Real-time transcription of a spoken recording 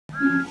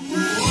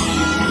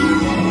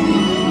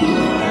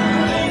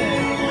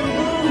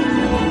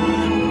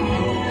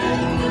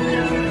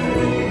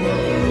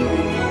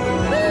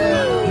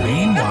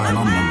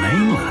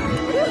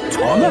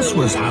Thomas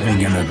was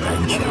having an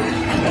adventure.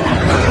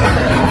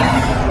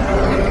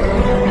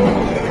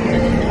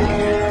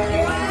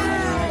 Wow!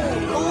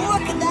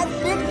 Look at that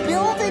big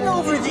building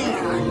over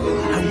there.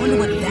 I wonder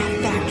what that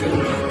factory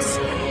makes.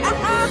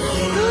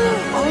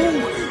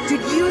 Oh,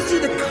 did you see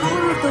the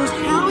color of those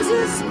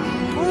houses?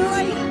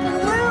 Bright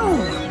blue.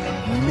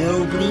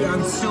 Nobody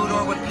on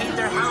Sodor would paint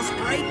their house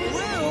bright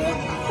blue.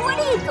 What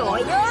are you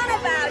going on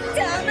about,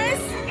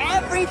 Thomas?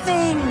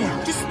 Everything.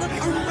 Just look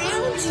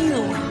around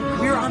you.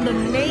 We're on the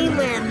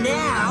mainland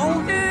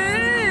now.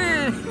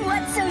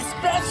 What's so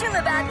special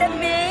about the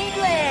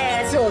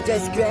mainland? It's all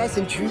just grass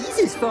and trees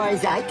as far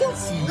as I can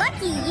see.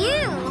 Lucky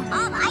you!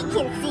 All I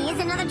can see is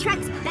another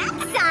truck's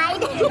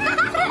backside. There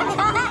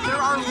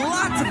are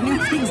lots of new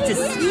things to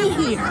see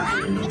here.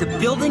 The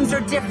buildings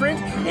are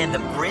different, and the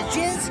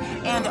bridges,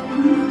 and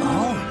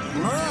oh,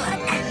 look.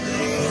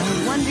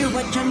 I wonder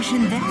what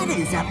junction that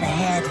is up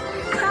ahead.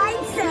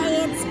 I'd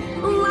say it's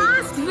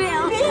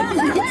Lostville.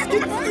 It's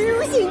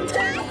confusing.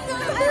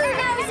 Who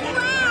knows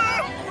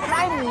where?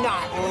 I'm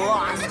not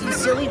lost, you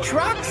silly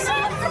trucks.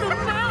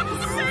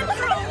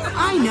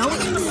 I know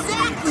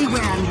exactly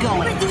where I'm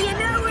going. Do you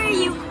know where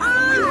you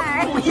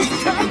are? He's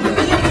trying to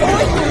be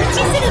important.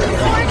 Is it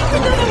important to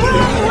go the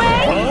wrong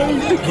way? I'm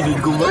thinking it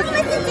Don't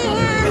listen to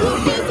him. He's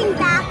facing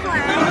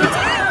backwards.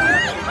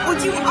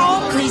 Would you all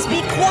please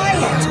be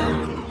quiet?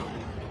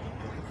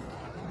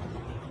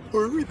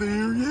 Are we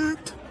there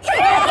yet?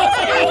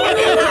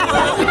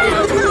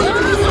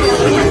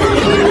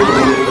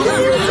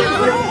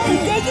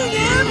 Taking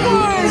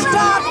airborne!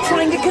 Stop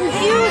trying to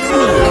confuse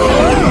me!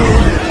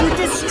 You're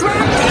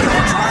distracting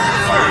the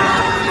traffic!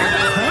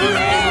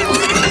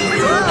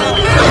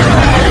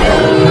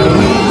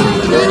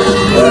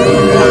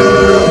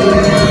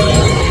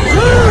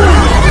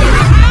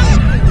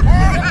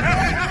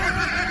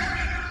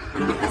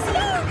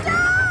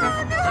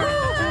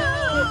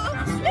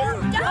 Slow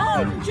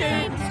down,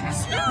 James.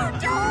 Slow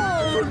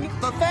down.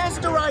 The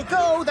faster I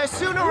go, the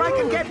sooner I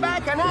can get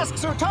back and ask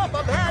Sir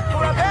Topham Hatt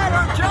for a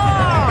better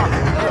job!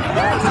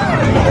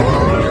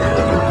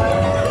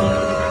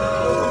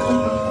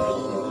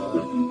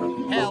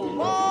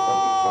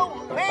 Hello,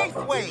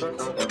 Maithwaite!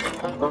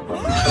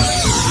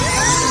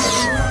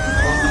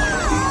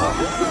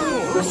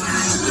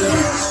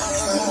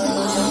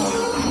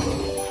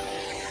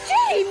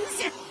 James,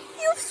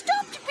 you've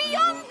stopped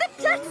beyond the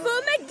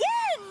platform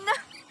again.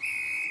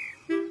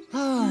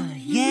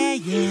 Yeah.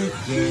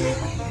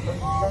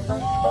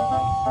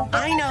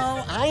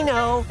 I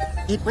know.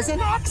 It was an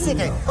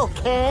accident,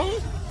 okay?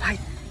 I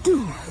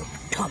do hope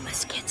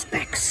Thomas gets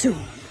back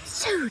soon.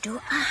 So do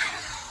I.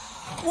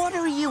 What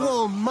are you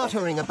all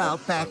muttering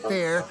about back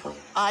there?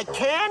 I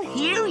can't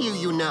hear you,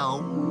 you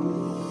know.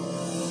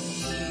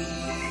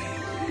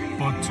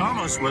 But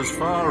Thomas was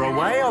far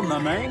away on the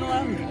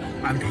mainland,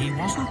 and he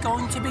wasn't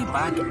going to be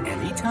back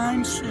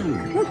anytime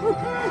soon.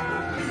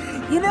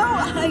 You know,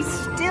 I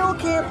still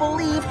can't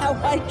believe how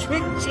I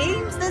tricked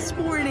James this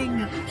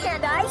morning.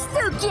 And I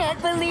still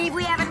can't believe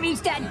we haven't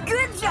reached that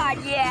good shot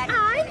yet.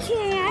 I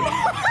can.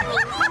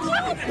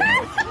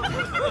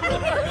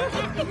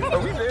 Are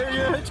we there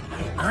yet?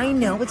 I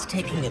know it's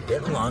taking a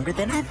bit longer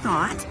than I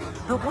thought,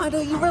 but why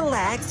don't you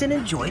relax and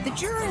enjoy the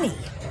journey?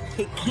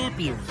 It can't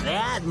be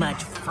that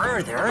much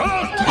further.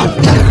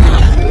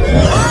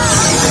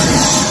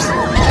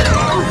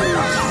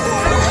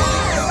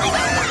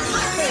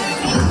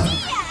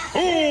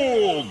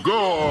 Oh,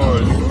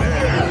 God!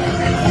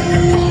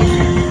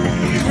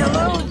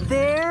 Hello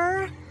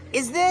there.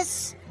 Is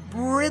this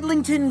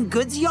Bridlington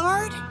Goods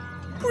Yard?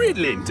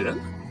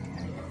 Bridlington?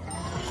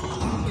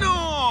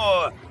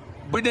 No!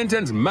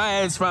 Bridlington's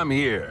miles from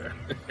here.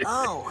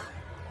 Oh,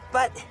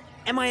 but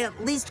am I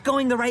at least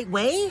going the right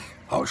way?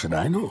 How should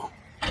I know?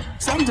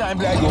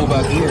 Sometimes I go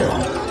back here.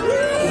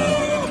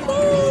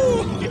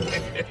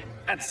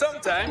 And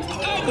sometimes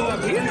I go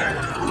up here.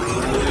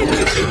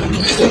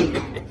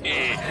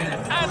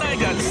 And I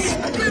just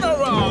spin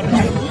around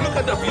and look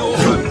at the view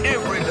from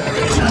every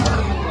direction.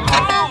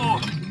 Oh!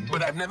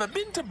 But I've never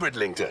been to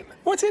Bridlington.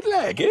 What's it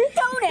like, eh?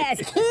 Don't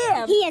ask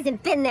him. He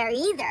hasn't been there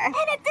either. And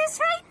at this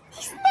rate,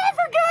 he's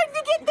never going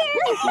to get there.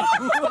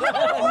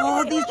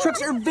 Oh, these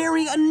trucks are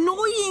very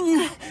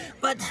annoying,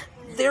 but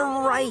they're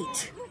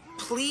right.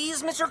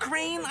 Please, Mr.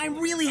 Crane, I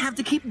really have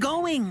to keep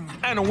going.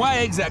 And why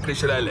exactly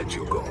should I let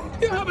you go?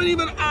 You haven't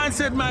even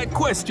answered my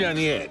question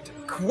yet.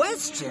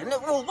 Question?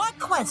 Well, what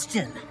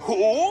question?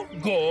 Who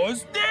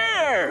goes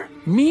there?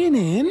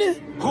 Meaning,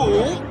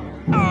 who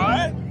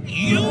are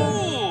you?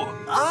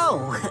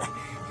 Oh,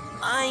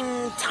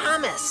 I'm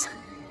Thomas.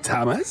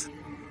 Thomas?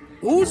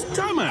 Who's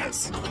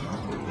Thomas?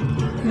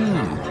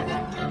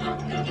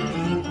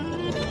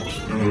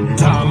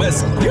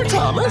 Thomas? You're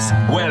Thomas?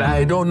 Well,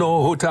 I don't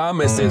know who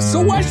Thomas is,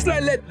 so why should I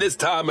let this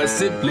Thomas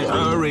simply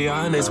hurry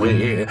on his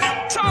way?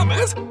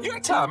 Thomas? You're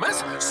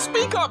Thomas?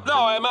 Speak up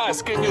now, I'm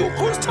asking you.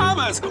 Who's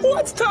Thomas?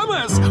 What's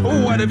Thomas?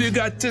 What have you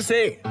got to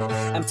say?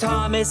 I'm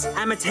Thomas,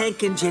 I'm a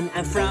tank engine.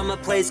 I'm from a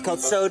place called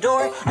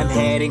Sodor. I'm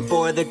heading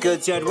for the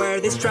goods yard where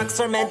these trucks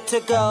are meant to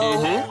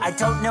go. I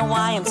don't know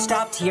why I'm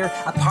stopped here,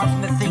 apart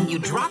from the thing you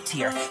dropped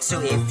here. So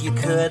if you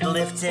could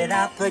lift it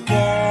up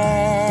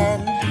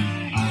again.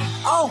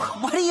 Oh,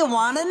 what do you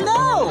want to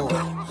know?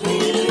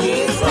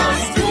 He's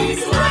lost,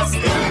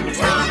 and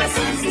Thomas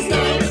is his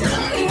name.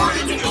 He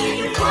wanted to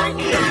be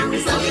important, now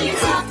he's only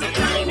himself to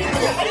blame.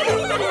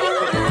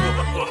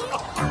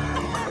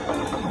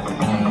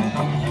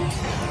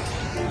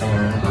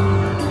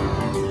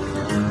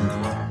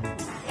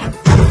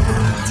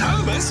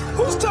 Thomas?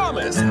 Who's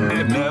Thomas?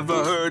 I've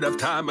never heard of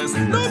Thomas.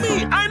 No,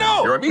 me, I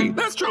know. You're me.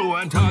 That's true.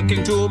 I'm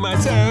talking to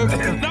myself.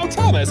 Now,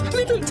 Thomas,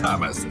 little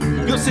Thomas.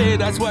 You say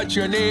that's what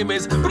your name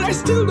is, but I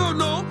still don't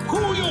know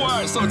who you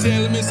are, so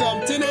tell me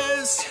something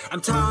else.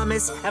 I'm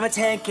Thomas, I'm a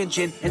tank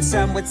engine, and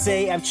some would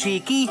say I'm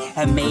cheeky.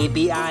 And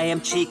maybe I am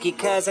cheeky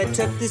cause I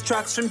took these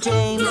trucks from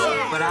James.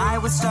 But I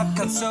was stuck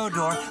on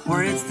Sodor,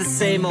 where it's the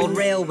same old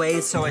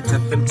railway. So I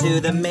took them to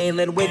the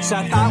mainland, which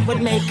I thought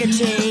would make a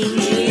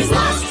change. He's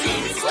lost,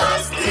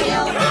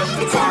 he'll have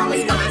to tell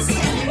his boss.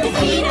 If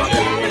he don't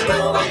get a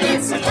clue, I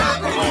guess the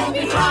top will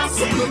be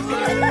crossing.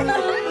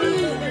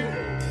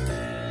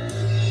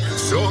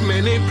 So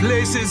many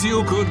places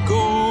you could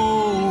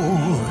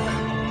go,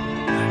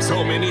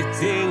 so many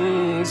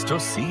things to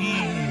see.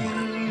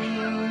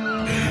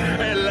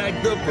 And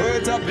like the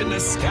birds up in the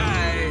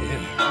sky,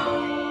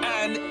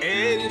 an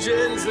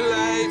engine's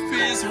life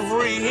is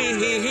free.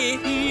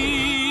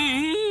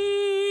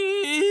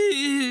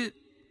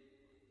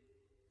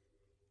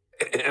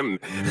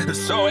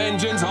 So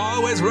engines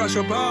always rush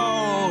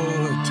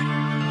about.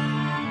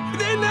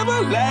 They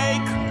never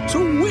like to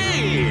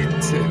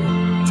wait.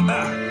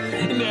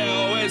 They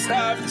always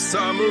have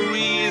some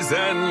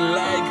reason,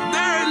 like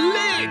they're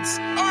late.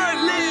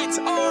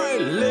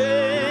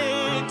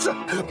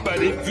 But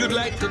if you'd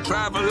like to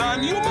travel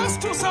on, you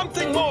must do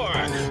something more.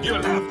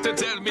 You'll have to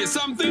tell me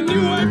something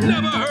new I've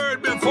never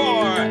heard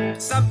before.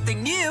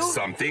 Something new?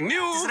 Something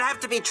new? Does it have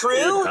to be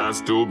true? It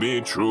has to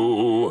be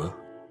true.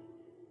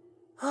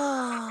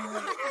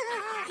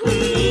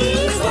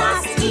 He's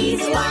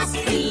lost,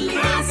 he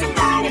hasn't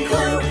got a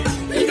clue.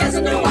 He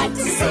doesn't know what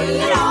to say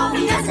at all,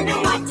 he doesn't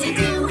know what to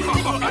do.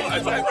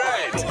 Is that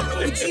right?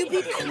 Would you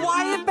be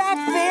quiet back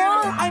there?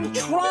 I'm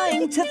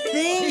trying to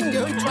think.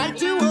 Don't try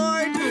too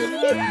hard.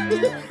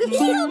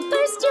 You'll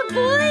burst your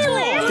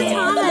boiler.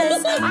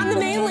 Thomas, on the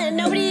mainland,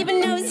 nobody even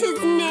knows his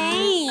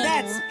name.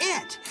 That's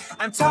it.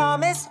 I'm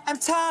Thomas,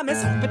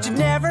 but you've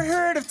never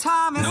heard of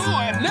Thomas. No,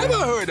 I've never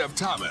heard of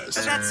Thomas.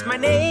 That's my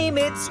name,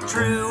 it's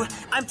true.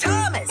 I'm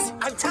Thomas.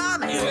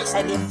 Yes.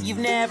 And if you've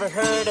never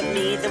heard of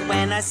me, then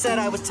when I said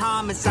I was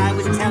Thomas, I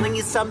was telling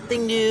you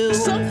something new.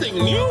 Something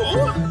new?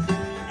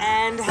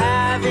 And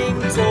having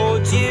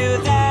told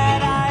you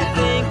that, I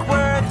think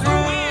we're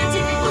through.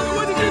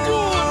 What did you do?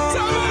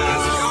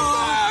 Thomas, come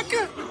back!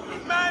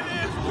 My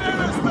name's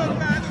Ferris,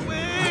 by the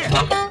way.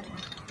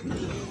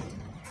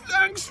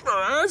 Thanks for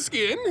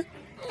asking.